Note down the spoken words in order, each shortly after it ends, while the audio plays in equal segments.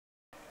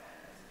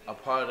a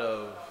part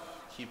of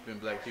keeping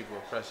black people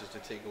oppressed is to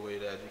take away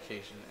the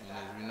education. And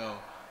as we know,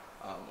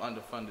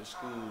 underfunded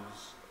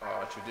schools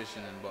are a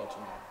tradition in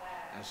Baltimore.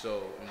 And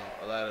so,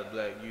 a lot of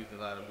black youth and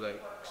a lot of black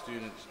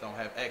students don't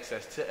have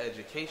access to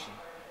education.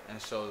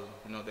 And so,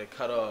 they're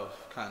cut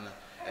off kind of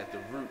at the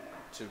root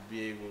to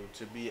be able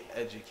to be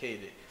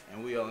educated.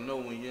 And we all know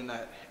when you're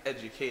not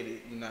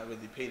educated, you're not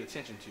really paid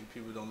attention to.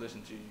 People don't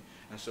listen to you.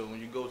 And so when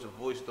you go to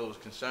voice those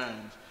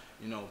concerns,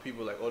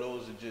 people are like, oh,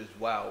 those are just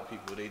wild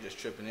people. They just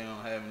tripping. They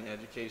don't have any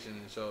education.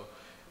 And so,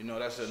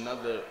 that's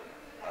another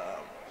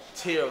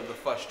tier of the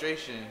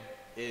frustration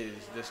is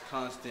this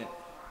constant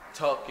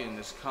talking,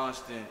 this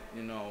constant,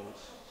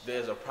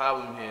 there's a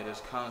problem here,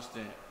 this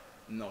constant,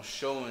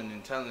 showing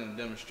and telling and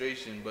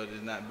demonstration, but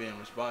it's not being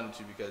responded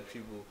to because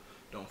people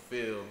don't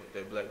feel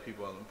that black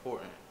people are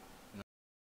important.